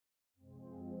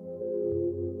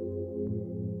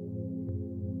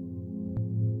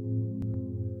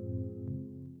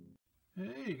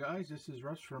Hey guys, this is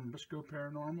Russ from Briscoe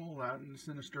Paranormal out in the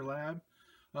Sinister Lab.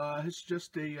 It's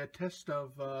just a test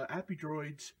of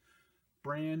AppyDroid's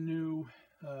brand new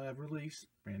release,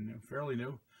 fairly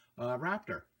new,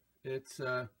 Raptor. It's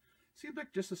seems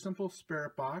like just a simple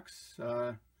spirit box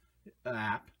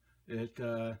app. It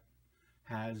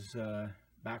has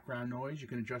background noise. You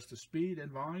can adjust the speed and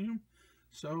volume.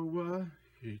 So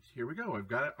here we go. I've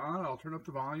got it on. I'll turn up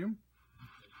the volume.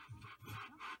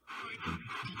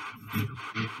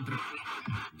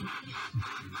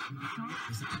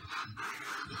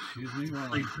 Excuse me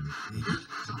while I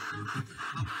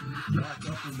back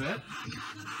up a bit.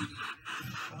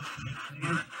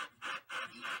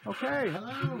 Okay,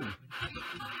 hello.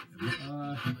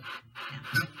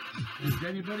 Is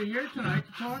anybody here tonight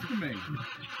to talk to me?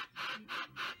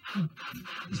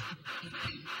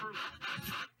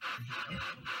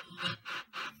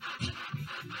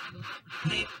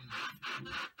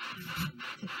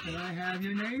 Can I have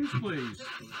your names, please?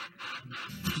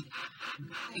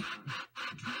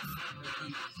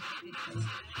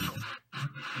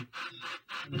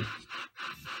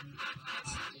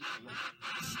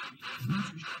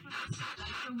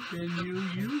 Can you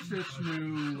use this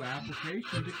new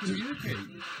application to communicate?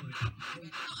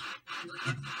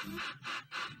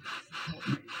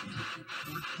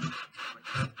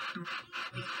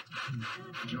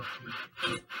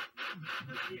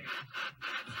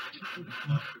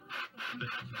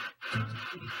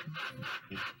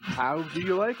 How do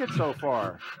you like it so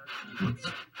far?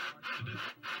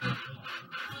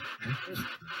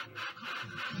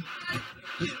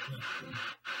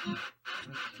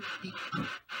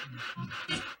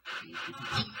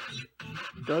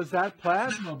 Does that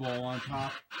plasma ball on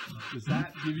top, does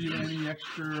that give you any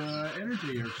extra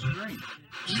energy or strength?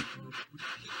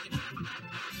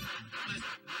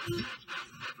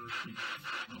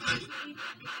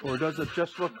 Or does it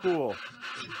just look cool?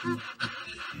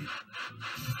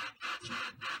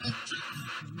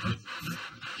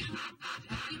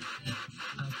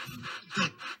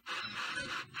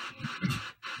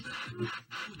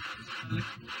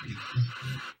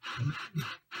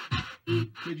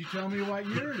 Could you tell me what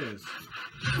year it is?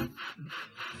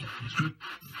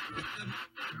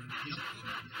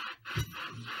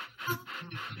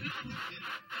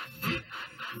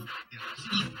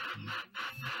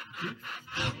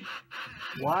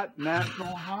 What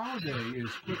national holiday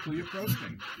is quickly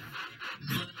approaching?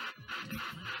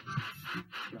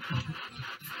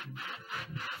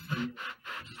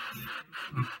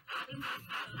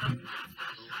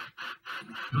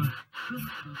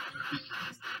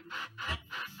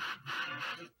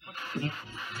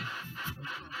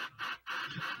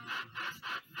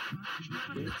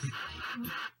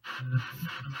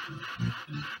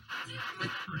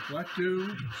 What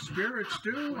do spirits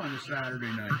do on a Saturday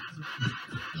night?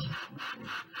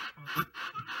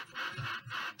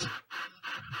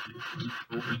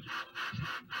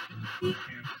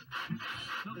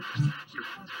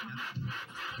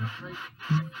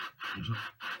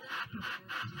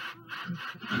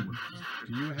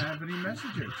 Do you have any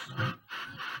messages?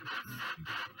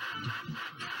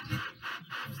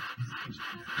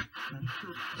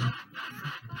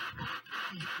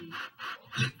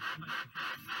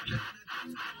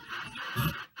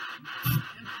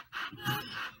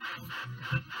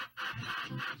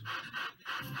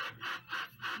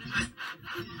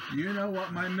 Do you know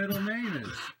what my middle name is?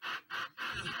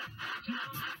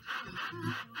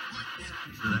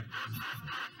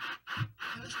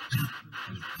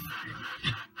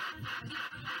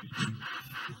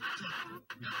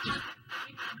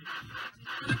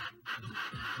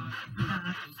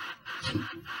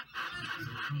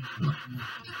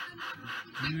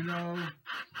 Do you know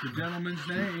the gentleman's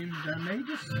name that made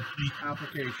this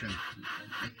application?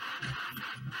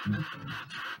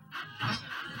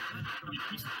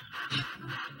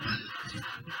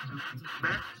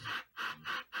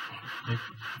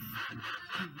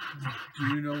 Do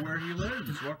you know where he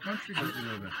lives? What country does he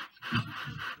live in?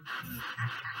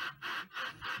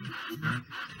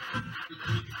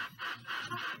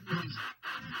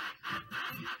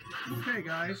 Okay,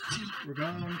 guys, we're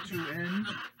going to end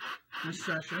this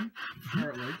session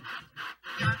shortly.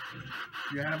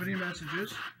 If you have any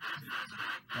messages,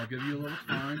 I'll give you a little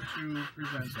time to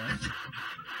present them.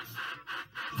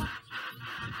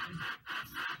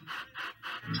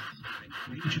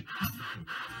 If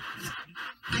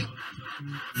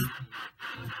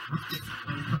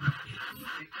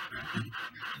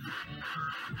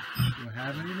you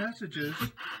have any messages, I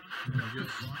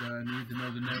just need to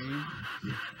know the name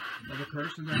of the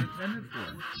person that I intended for.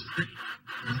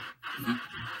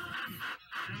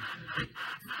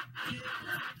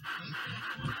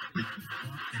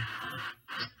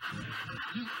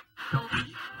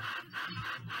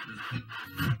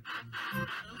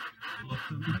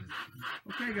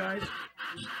 Okay, guys,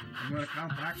 I'm going to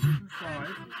count backwards from 5.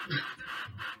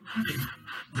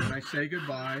 When I say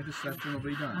goodbye, the session will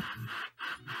be done.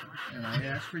 And I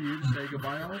ask for you to say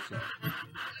goodbye also,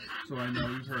 so I know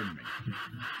you've heard me.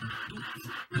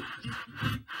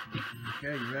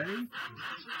 Okay, you ready?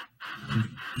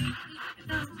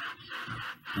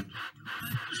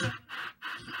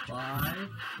 5,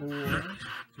 4,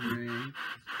 3,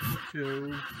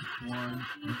 2, 1,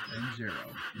 and 0.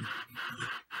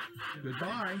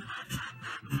 Goodbye.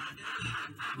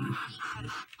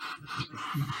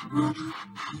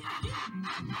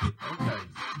 Okay.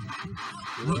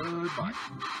 Goodbye.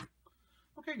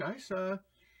 Okay, guys.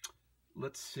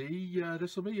 Let's see.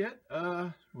 This will be it.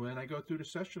 When I go through the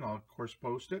session, I'll of course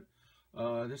post it.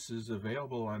 This is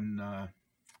available on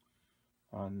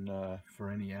for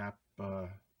any app.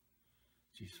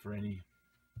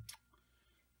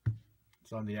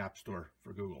 It's on the App Store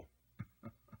for Google.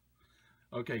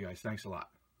 Okay, guys. Thanks a lot.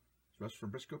 Russ from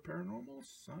Briscoe Paranormal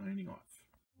signing off.